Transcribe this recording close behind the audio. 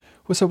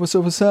What's up, what's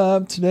up, what's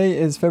up? Today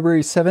is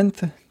February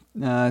 7th.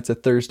 It's a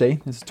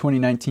Thursday. This is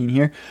 2019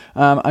 here.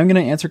 I'm going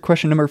to answer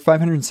question number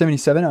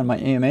 577 on my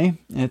AMA.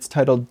 It's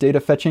titled Data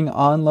Fetching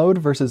On Load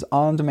versus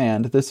On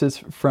Demand. This is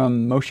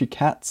from Moshe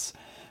Katz.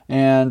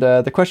 And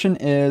the question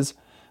is,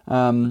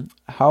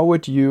 how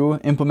would you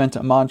implement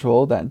a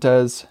module that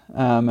does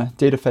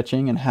data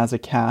fetching and has a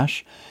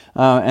cache?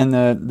 And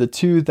the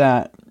two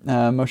that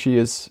Moshe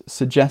is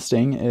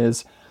suggesting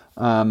is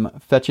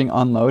fetching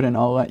on load, and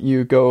I'll let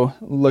you go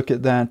look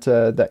at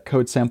that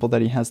code sample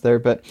that he has there.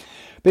 But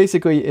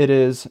basically, it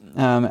is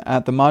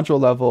at the module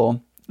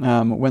level.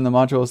 When the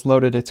module is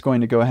loaded, it's going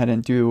to go ahead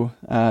and do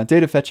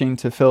data fetching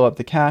to fill up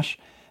the cache,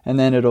 and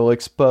then it'll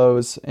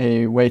expose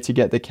a way to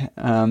get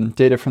the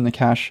data from the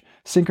cache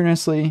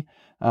synchronously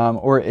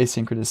or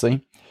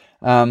asynchronously.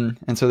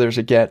 And so there's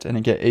a get and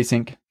a get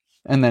async,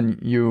 and then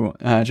you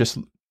just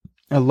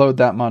load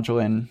that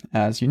module in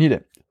as you need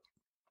it.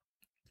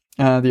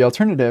 The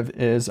alternative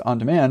is on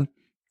demand,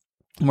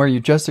 where you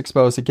just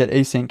expose a get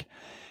async,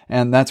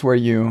 and that's where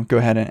you go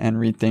ahead and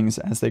read things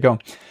as they go.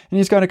 And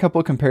he's got a couple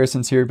of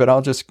comparisons here, but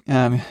I'll just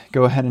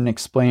go ahead and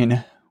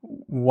explain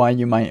why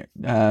you might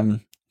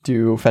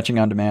do fetching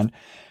on demand.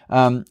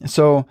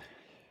 So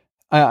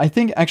I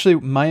think actually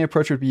my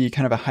approach would be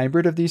kind of a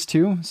hybrid of these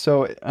two.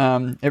 So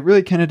it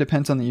really kind of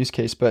depends on the use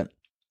case, but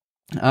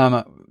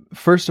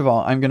first of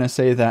all, I'm going to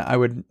say that I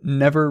would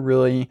never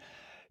really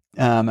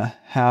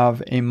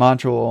have a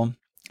module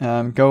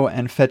go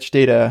and fetch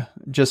data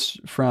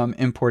just from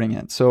importing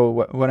it.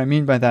 So what I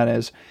mean by that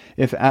is,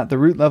 if at the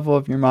root level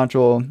of your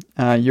module,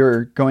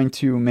 you're going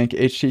to make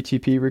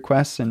HTTP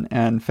requests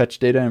and fetch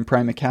data and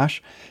prime a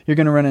cache, you're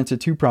going to run into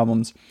two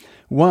problems.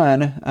 One,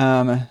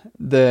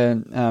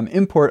 the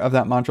import of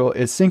that module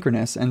is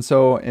synchronous. And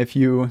so if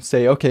you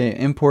say, okay,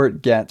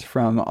 import get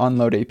from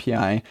onload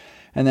API,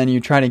 and then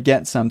you try to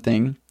get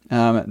something,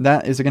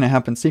 that is going to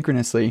happen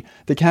synchronously.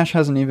 The cache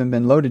hasn't even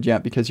been loaded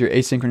yet because you're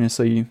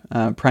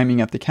asynchronously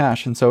priming up the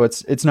cache, and so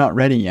it's not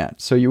ready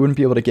yet. So you wouldn't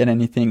be able to get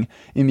anything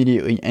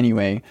immediately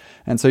anyway,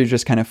 and so you're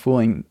just kind of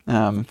fooling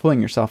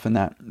yourself in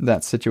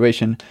that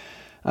situation.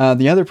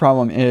 The other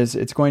problem is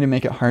it's going to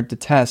make it hard to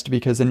test,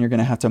 because then you're going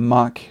to have to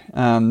mock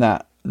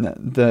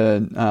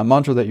the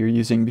module that you're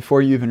using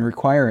before you even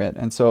require it,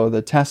 and so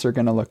the tests are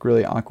going to look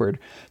really awkward.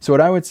 So what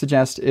I would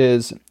suggest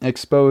is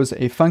expose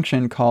a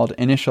function called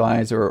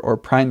initialize or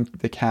prime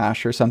the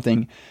cache or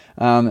something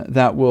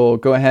that will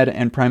go ahead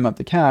and prime up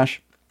the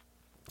cache,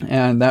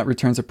 and that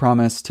returns a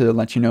promise to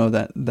let you know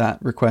that that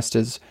request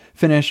is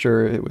finished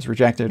or it was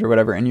rejected or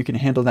whatever, and you can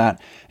handle that,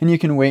 and you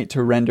can wait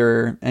to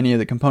render any of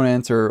the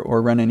components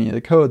or run any of the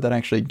code that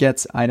actually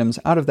gets items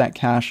out of that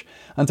cache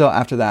until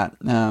after that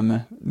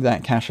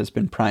that cache has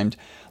been primed.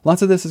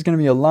 Lots of this is going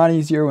to be a lot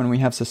easier when we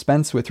have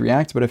suspense with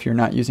React, but if you're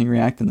not using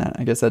React, then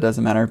I guess that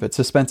doesn't matter, but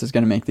suspense is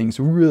going to make things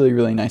really,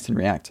 really nice in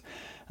React.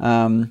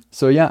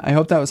 So yeah, I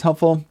hope that was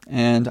helpful,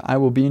 and I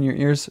will be in your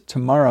ears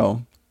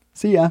tomorrow.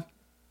 See ya!